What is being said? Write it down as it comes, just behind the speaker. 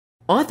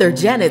Author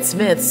Janet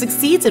Smith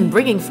succeeds in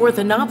bringing forth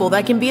a novel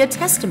that can be a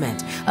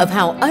testament of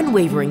how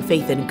unwavering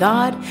faith in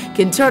God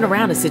can turn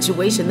around a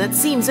situation that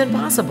seems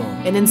impossible.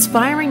 An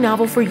inspiring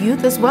novel for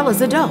youth as well as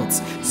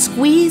adults,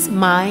 Squeeze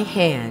My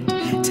Hand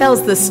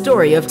tells the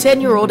story of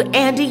 10-year-old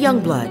Andy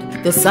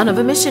Youngblood, the son of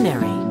a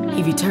missionary.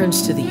 He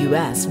returns to the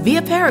U.S.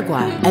 via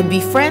Paraguay and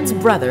befriends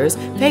brothers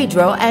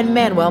Pedro and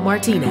Manuel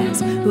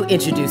Martinez, who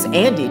introduce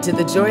Andy to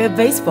the joy of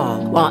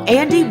baseball, while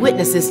Andy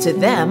witnesses to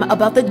them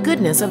about the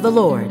goodness of the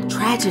Lord.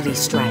 Tragedy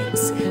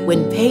strikes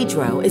when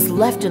Pedro is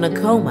left in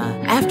a coma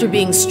after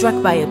being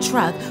struck by a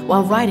truck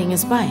while riding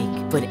his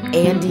bike. But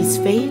Andy's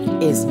faith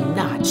is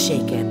not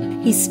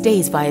shaken. He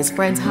stays by his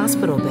friend's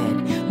hospital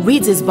bed,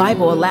 reads his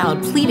Bible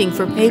aloud, pleading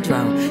for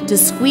Pedro to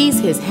squeeze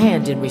his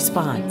hand in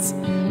response.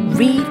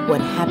 Read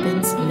what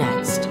happens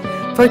next.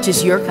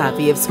 Purchase your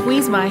copy of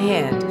Squeeze My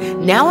Hand,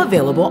 now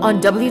available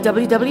on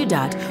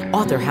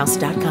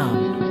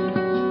www.authorhouse.com.